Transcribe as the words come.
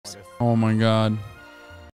Oh my god.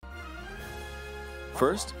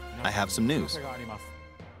 First, I have some news.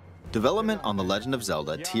 Development on The Legend of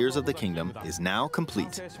Zelda Tears of the Kingdom is now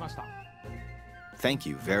complete. Thank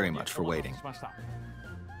you very much for waiting.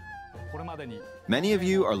 Many of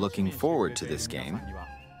you are looking forward to this game,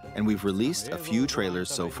 and we've released a few trailers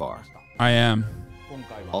so far. I am.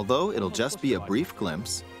 Although it'll just be a brief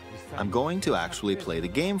glimpse, I'm going to actually play the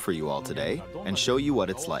game for you all today and show you what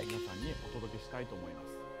it's like.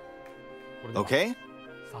 Okay?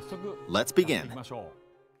 Let's begin.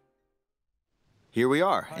 Here we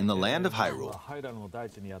are in the land of Hyrule.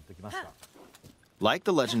 Like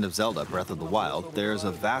The Legend of Zelda Breath of the Wild, there's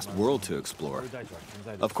a vast world to explore.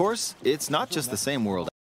 Of course, it's not just the same world.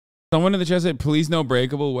 Someone in the chat said, please no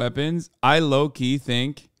breakable weapons. I low-key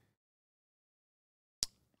think...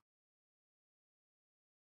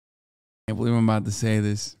 I can't believe I'm about to say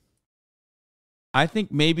this. I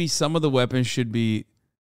think maybe some of the weapons should be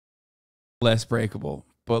less breakable.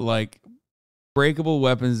 But, like, breakable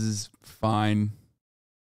weapons is fine.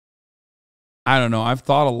 I don't know. I've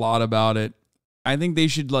thought a lot about it. I think they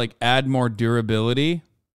should, like, add more durability.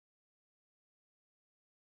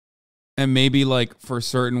 And maybe, like, for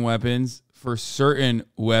certain weapons,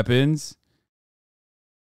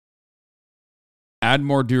 add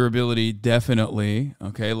more durability, definitely.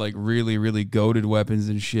 Okay, like, really, really goated weapons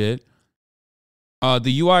and shit.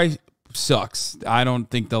 The UI sucks. I don't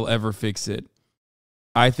think they'll ever fix it.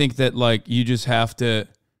 I think that, like, you just have to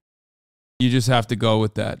go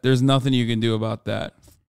with that. There's nothing you can do about that.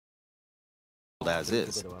 As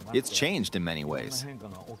is. It's changed in many ways.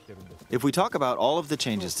 If we talk about all of the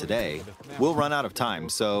changes today, we'll run out of time,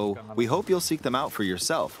 so we hope you'll seek them out for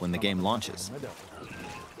yourself when the game launches.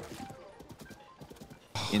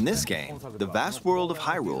 In this game, the vast world of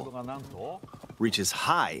Hyrule reaches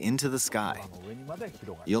high into the sky.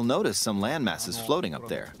 You'll notice some landmasses floating up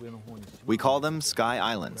there. We call them Sky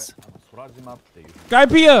Islands.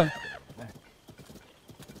 Skypia!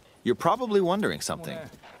 You're probably wondering something.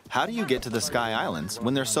 How do you get to the Sky Islands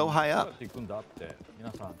when they're so high up?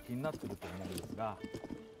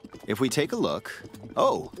 If we take a look,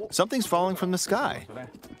 oh, something's falling from the sky.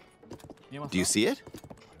 Do you see it?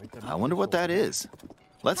 I wonder what that is.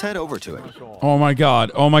 Let's head over to it. Oh my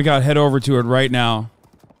god. Oh my god, head over to it right now.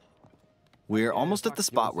 We're almost at the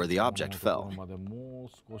spot where the object fell.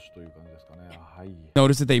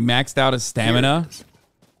 Notice that they maxed out his stamina.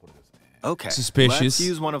 Okay, Suspicious. let's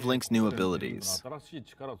use one of Link's new abilities.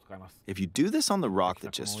 If you do this on the rock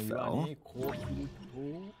that just fell...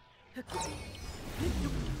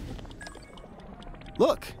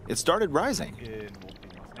 Look, it started rising.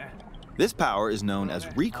 This power is known as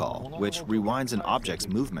Recall, which rewinds an object's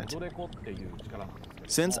movement.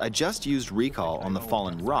 Since I just used Recall on the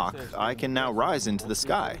fallen rock, I can now rise into the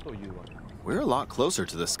sky. We're a lot closer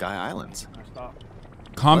to the Sky Islands.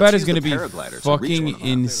 Combat is going to be fucking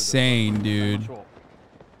insane, dude.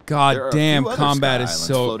 God damn, combat is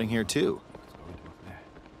so... floating here too.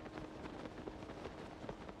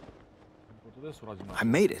 I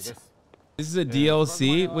made it. This is a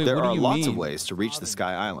DLC? Wait, there what do are you lots mean? of ways to reach the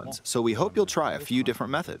Sky Islands, so we hope you'll try a few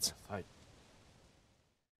different methods.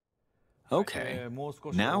 Okay,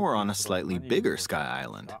 now we're on a slightly bigger Sky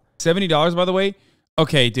Island. $70, by the way?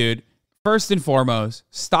 Okay, dude. First and foremost,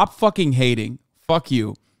 stop fucking hating. Fuck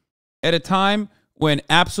you. At a time when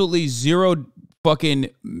absolutely zero fucking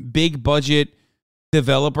big budget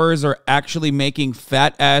developers are actually making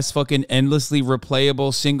fat ass fucking endlessly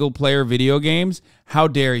replayable single player video games, how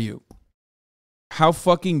dare you? How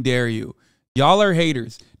fucking dare you? Y'all are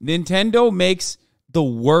haters. Nintendo makes the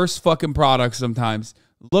worst fucking products sometimes.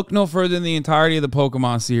 Look no further than the entirety of the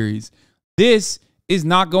Pokemon series. This is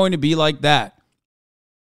not going to be like that.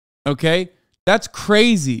 Okay? That's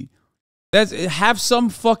crazy. Have some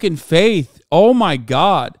fucking faith. Oh my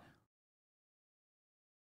god.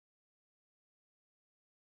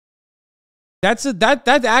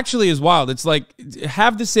 That actually is wild. It's like,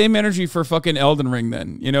 have the same energy for fucking Elden Ring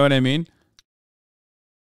then. You know what I mean?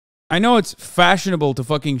 I know it's fashionable to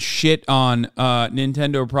fucking shit on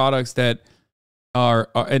Nintendo products that are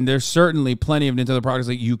and there's certainly plenty of Nintendo products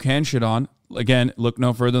that you can shit on. Again, look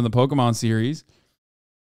no further than the Pokemon series.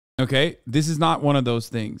 Okay? This is not one of those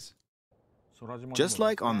things. Just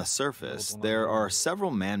like on the surface, there are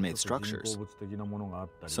several man-made structures.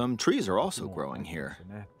 Some trees are also growing here.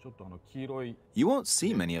 You won't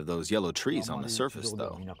see many of those yellow trees on the surface,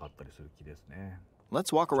 though.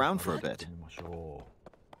 Let's walk around for a bit.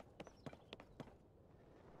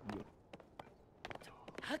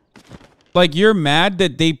 Like, you're mad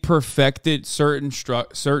that they perfected certain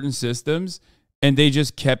systems and they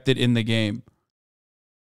just kept it in the game.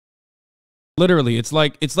 Literally, it's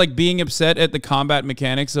like being upset at the combat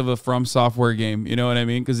mechanics of a From Software game. You know what I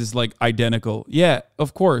mean? Because it's like identical. Yeah,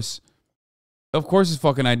 of course. Of course it's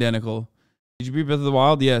fucking identical. Did you beat Breath of the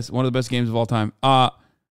Wild? Yes, one of the best games of all time.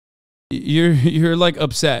 You're like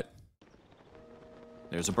upset.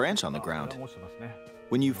 There's a branch on the ground.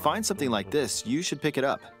 When you find something like this, you should pick it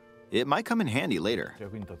up. It might come in handy later.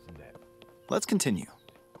 Let's continue.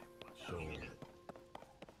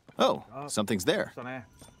 Oh, something's there.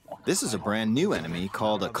 This is a brand new enemy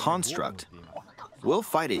called a construct. We'll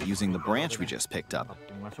fight it using the branch we just picked up.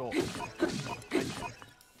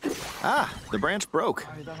 Ah, the branch broke.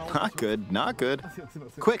 Not good, not good.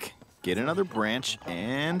 Quick, get another branch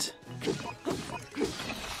and...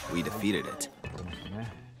 we defeated it.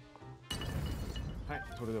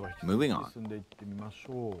 Moving on.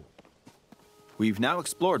 We've now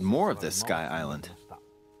explored more of this sky island.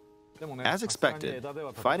 As expected,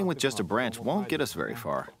 fighting with just a branch won't get us very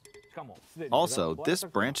far. Also, this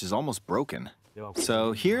branch is almost broken.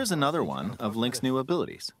 So here's another one of Link's new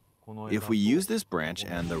abilities. If we use this branch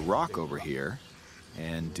and the rock over here,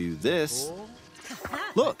 and do this,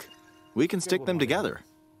 look, we can stick them together.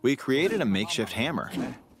 We created a makeshift hammer.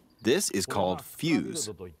 This is called fuse.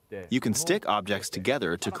 You can stick objects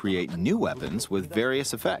together to create new weapons with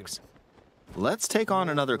various effects. Let's take on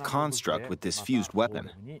another construct with this fused weapon.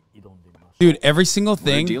 Dude, every single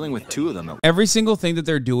thing... We're dealing with two of them. Every single thing that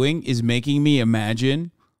they're doing is making me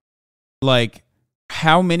imagine, like,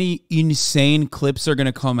 how many insane clips are going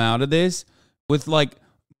to come out of this with, like,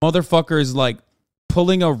 motherfuckers, like,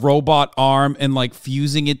 pulling a robot arm and, like,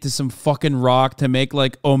 fusing it to some fucking rock to make,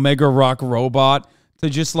 like, Omega Rock Robot to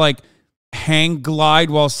just, like, hang glide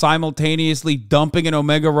while simultaneously dumping an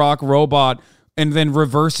Omega Rock Robot and then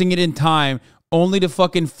reversing it in time only to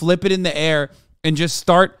fucking flip it in the air and just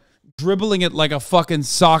start dribbling it like a fucking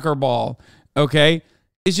soccer ball, okay?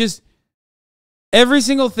 It's just every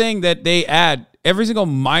single thing that they add, every single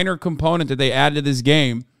minor component that they add to this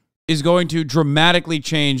game is going to dramatically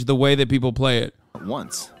change the way that people play it.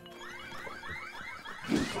 Once.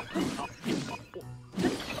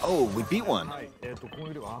 Oh, we beat one.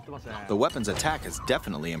 The weapon's attack has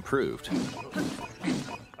definitely improved.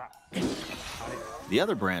 The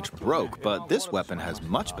other branch broke, but this weapon has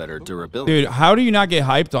much better durability. Dude, how do you not get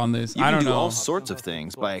hyped on this? I don't know. You can do all sorts of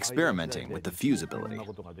things by experimenting with the fuse ability.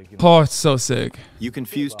 Oh, it's so sick. You can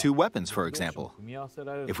fuse two weapons, for example.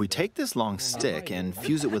 If we take this long stick and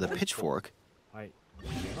fuse it with a pitchfork,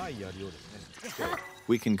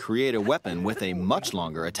 we can create a weapon with a much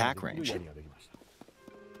longer attack range.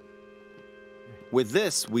 With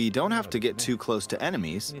this, we don't have to get too close to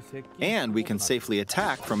enemies, and we can safely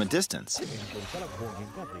attack from a distance.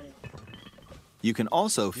 You can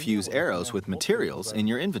also fuse arrows with materials in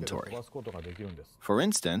your inventory. For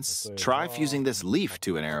instance, try fusing this leaf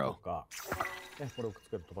to an arrow.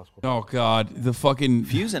 Oh god, the fucking...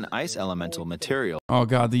 Fuse an ice elemental material. Oh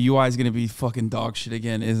god, the UI is going to be fucking dog shit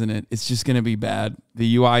again, isn't it? It's just going to be bad.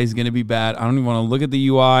 The UI is going to be bad. I don't even want to look at the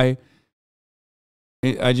UI.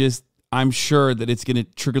 I'm sure that it's going to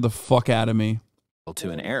trigger the fuck out of me.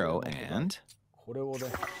 To an arrow, and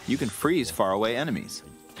you can freeze faraway enemies.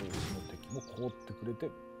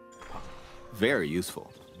 Very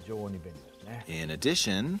useful. In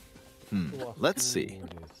addition, let's see.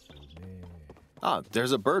 Ah,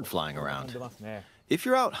 there's a bird flying around. If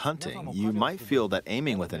you're out hunting, you might feel that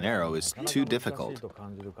aiming with an arrow is too difficult.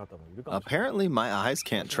 Apparently, my eyes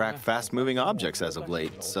can't track fast-moving objects as of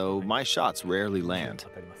late, so my shots rarely land.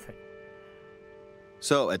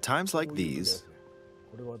 So, at times like these,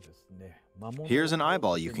 here's an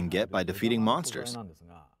eyeball you can get by defeating monsters.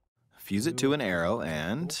 Fuse it to an arrow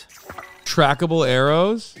and... Trackable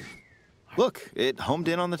arrows? Look, it homed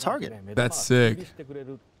in on the target. That's sick.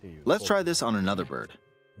 Let's try this on another bird.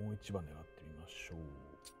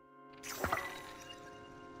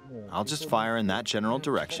 I'll just fire in that general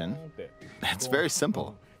direction. It's very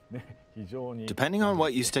simple. Depending on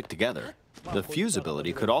what you stick together, the fuse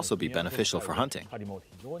ability could also be beneficial for hunting.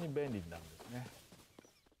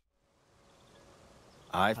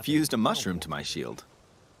 I fused a mushroom to my shield.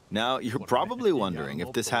 Now, you're probably wondering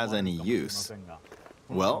if this has any use.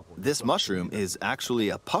 Well, this mushroom is actually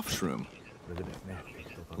a puff shroom.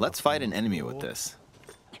 Let's fight an enemy with this.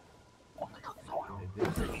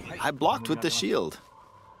 I blocked with the shield.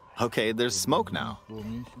 Okay, there's smoke now.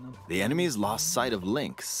 The enemy's lost sight of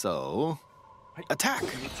Link, so... attack!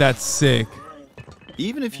 That's sick.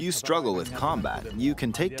 Even if you struggle with combat, you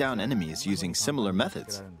can take down enemies using similar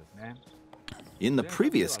methods. In the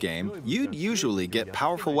previous game, you'd usually get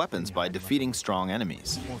powerful weapons by defeating strong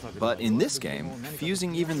enemies. But in this game,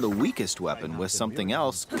 fusing even the weakest weapon with something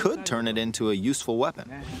else could turn it into a useful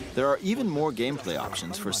weapon. There are even more gameplay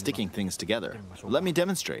options for sticking things together. Let me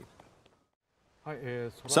demonstrate.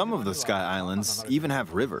 Some of the Sky Islands even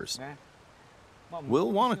have rivers.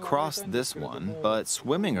 We'll want to cross this one, but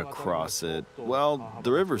swimming across it, well,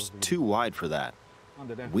 the river's too wide for that.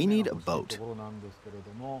 We need a boat.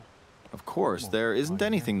 Of course, there isn't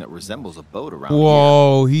anything that resembles a boat around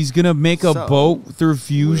Whoa, here. he's gonna make a boat through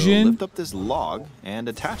fusion? We'll lift up this log and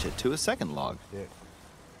attach it to a second log.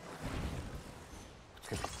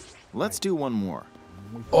 Let's do one more.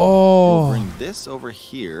 Oh. We'll bring this over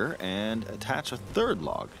here and attach a third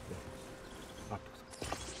log.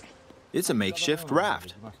 It's a makeshift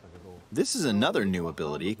raft. This is another new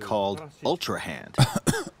ability called Ultra Hand.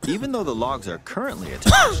 Even though the logs are currently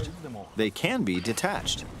attached, they can be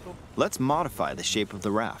detached. Let's modify the shape of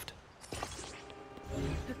the raft.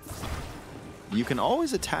 You can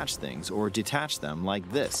always attach things or detach them like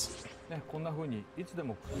this.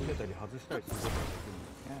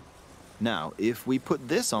 Now, if we put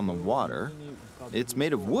this on the water, it's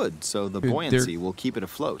made of wood, so the buoyancy will keep it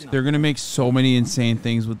afloat. They're gonna make so many insane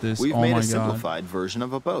things with this. We've oh made my a simplified version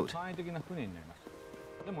of a boat.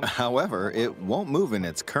 However, it won't move in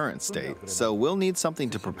its current state, so we'll need something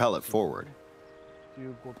to propel it forward.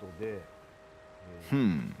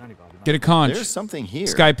 Get a conch. There's something here.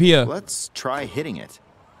 Skypea. Let's try hitting it.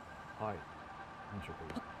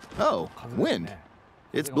 Oh, wind.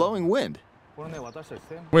 It's blowing wind.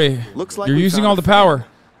 Wait, Looks like you're we using found all a the fan. power.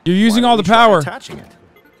 You're using Why all don't the we try power. attaching it?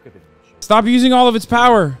 Stop using all of its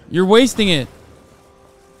power. You're wasting it.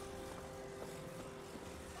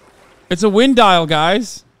 It's a wind dial,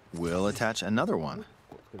 guys. We'll attach another one.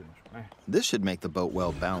 This should make the boat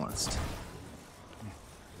well balanced.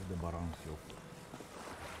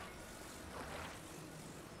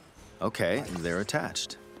 Okay, they're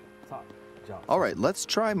attached. All right, let's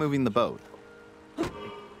try moving the boat.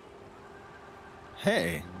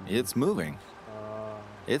 Hey, it's moving.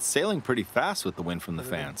 It's sailing pretty fast with the wind from the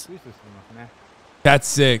fans. That's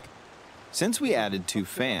sick. Since we added 2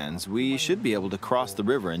 fans, we should be able to cross the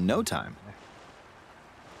river in no time.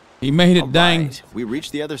 He made it, All dang. right, we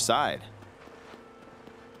reached the other side.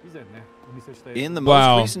 In the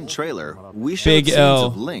Wow. most recent trailer, we showed Big scenes L.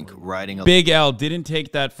 of Link riding a Big L didn't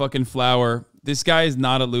take that fucking flower. This guy is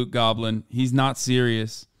not a loot goblin. He's not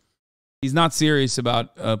serious. He's not serious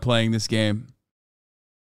about playing this game.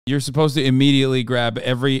 You're supposed to immediately grab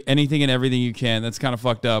anything and everything you can. That's kind of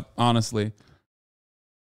fucked up, honestly.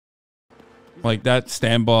 Like that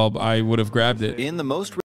stand bulb, I would have grabbed it. In the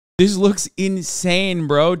most This looks insane,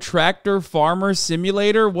 bro. Tractor Farmer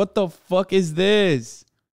Simulator? What the fuck is this?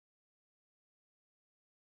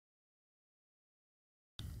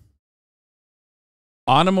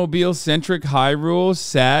 Automobile-centric Hyrule,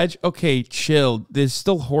 Sag? Okay, chill. There's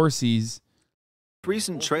still horsies.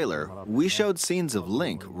 recent trailer, we showed scenes of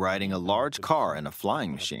Link riding a large car and a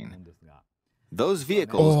flying machine. Those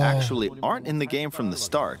vehicles actually aren't in the game from the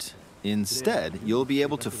start. Instead, you'll be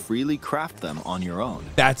able to freely craft them on your own.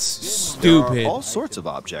 That's There are stupid. all sorts of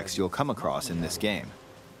objects you'll come across in this game.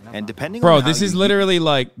 And depending Bro, on how this is you literally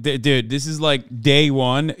like, dude, this is like day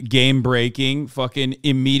one, game breaking, fucking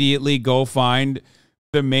immediately go find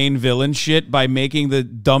the main villain shit by making the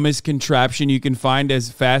dumbest contraption you can find as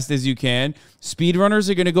fast as you can. Speedrunners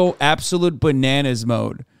are going to go absolute bananas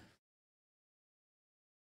mode.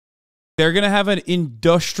 They're going to have an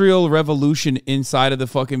industrial revolution inside of the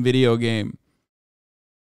fucking video game.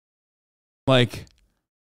 Like,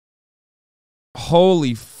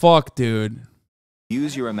 holy fuck, dude.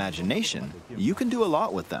 use your imagination, you can do a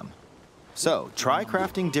lot with them. So, try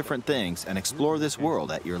crafting different things and explore this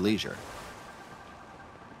world at your leisure.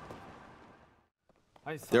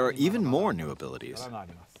 There are even more new abilities.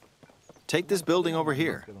 Take this building over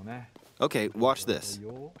here. Okay, watch this.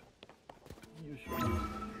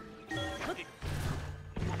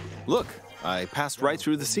 Look, I passed right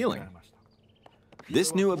through the ceiling.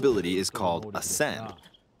 This new ability is called Ascend.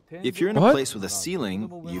 If you're in a What? place with a ceiling,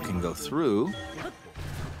 you can go through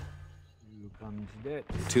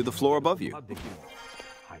to the floor above you.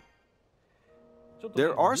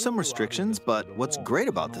 There are some restrictions, but what's great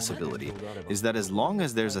about this ability is that as long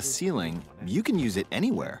as there's a ceiling, you can use it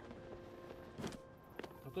anywhere.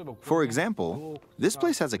 For example, this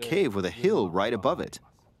place has a cave with a hill right above it.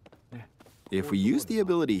 If we use the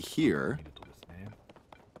ability here,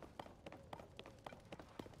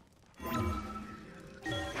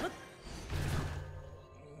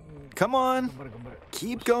 come on,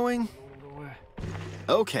 keep going.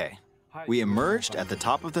 Okay, we emerged at the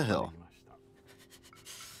top of the hill.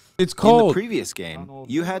 It's In cold. the previous game,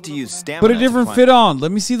 you had to use stamina. Put a different to fit on.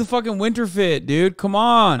 Let me see the fucking winter fit, dude. Come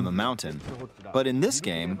climb a on. mountain. But in this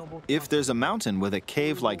game, if there's a mountain with a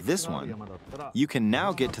cave like this one, you can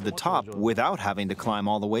now get to the top without having to climb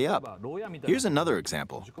all the way up. Here's another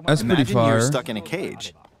example. That's pretty Imagine you're fire. stuck in a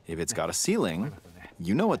cage. If it's got a ceiling,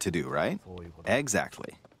 you know what to do, right?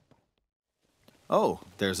 Exactly. Oh,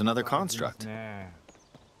 there's another construct.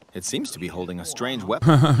 It seems to be holding a strange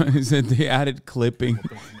weapon. He said they added clipping.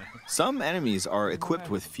 Some enemies are equipped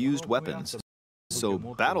with fused weapons, so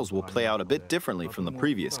battles will play out a bit differently from the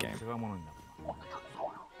previous game.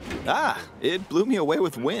 Ah, it blew me away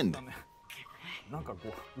with wind.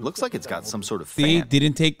 Looks like it's got some sort of See, fan.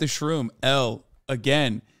 didn't take the shroom. L,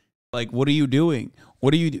 again. Like, what are you doing?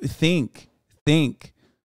 What do you do? Think.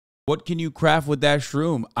 What can you craft with that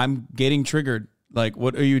shroom? I'm getting triggered. Like,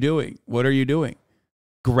 what are you doing? What are you doing?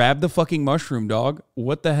 Grab the fucking mushroom, dog.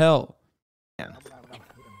 What the hell?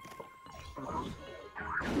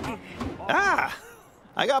 Ah,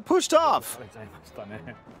 I got pushed off.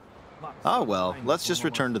 Oh well, let's just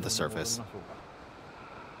return to the surface.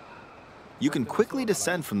 You can quickly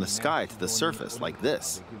descend from the sky to the surface like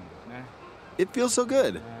this. It feels so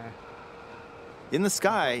good. In the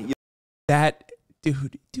sky, That,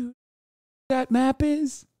 dude, that map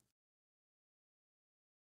is.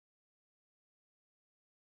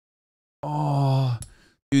 Oh,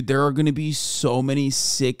 dude, there are going to be so many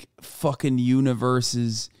sick fucking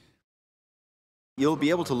universes. you'll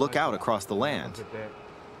be able to look out across the land.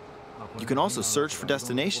 You can also search for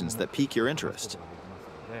destinations that pique your interest.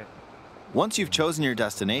 Once you've chosen your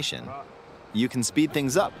destination, you can speed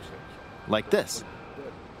things up, like this.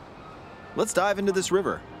 Let's dive into this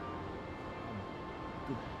river.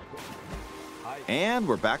 And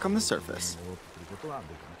we're back on the surface.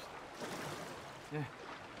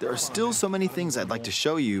 There are still so many things I'd like to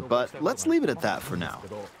show you, but let's leave it at that for now.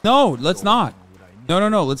 No, let's not.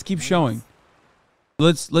 No. Let's keep showing.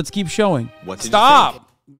 Let's keep showing. What did you Stop.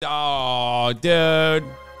 Oh, dude.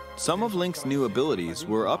 Some of Link's new abilities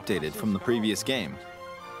were updated from the previous game.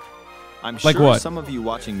 I'm Like sure what? some of you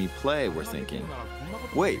watching me play were thinking,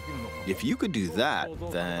 wait, if you could do that,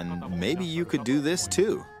 then maybe you could do this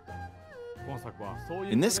too.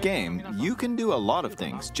 In this game, you can do a lot of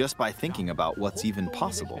things just by thinking about what's even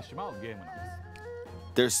possible.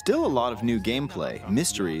 There's still a lot of new gameplay,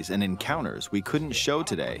 mysteries, and encounters we couldn't show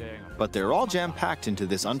today, but they're all jam-packed into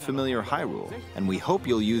this unfamiliar Hyrule, and we hope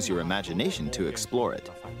you'll use your imagination to explore it.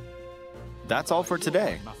 That's all for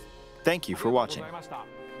today. Thank you for watching.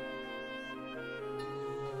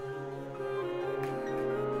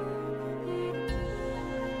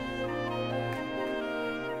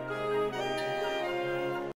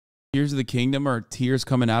 Tears of the Kingdom are tears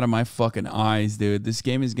coming out of my fucking eyes, dude. This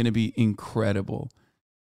game is going to be incredible.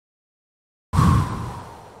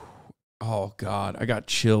 Oh, God. I got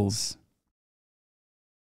chills.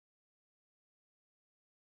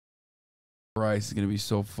 Christ, is going to be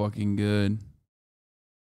so fucking good.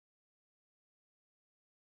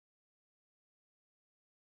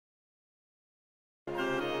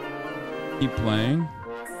 Keep playing.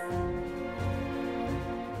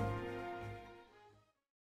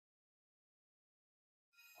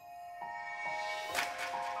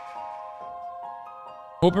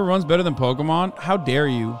 Hope it runs better than Pokemon? How dare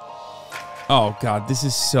you? Oh, God, this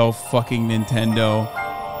is so fucking Nintendo.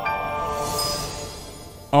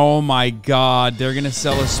 Oh, my God. They're going to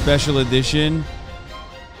sell a special edition.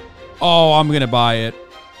 Oh, I'm going to buy it.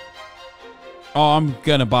 Oh, I'm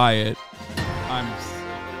going to buy it.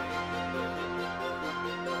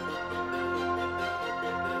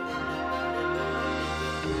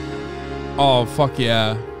 Oh, fuck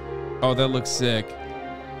yeah. Oh, that looks sick.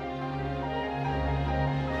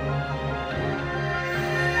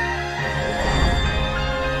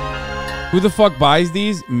 Who the fuck buys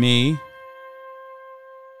these? Me.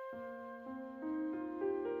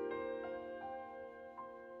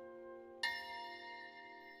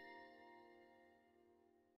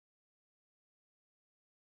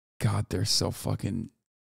 God, they're so fucking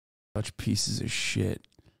such pieces of shit.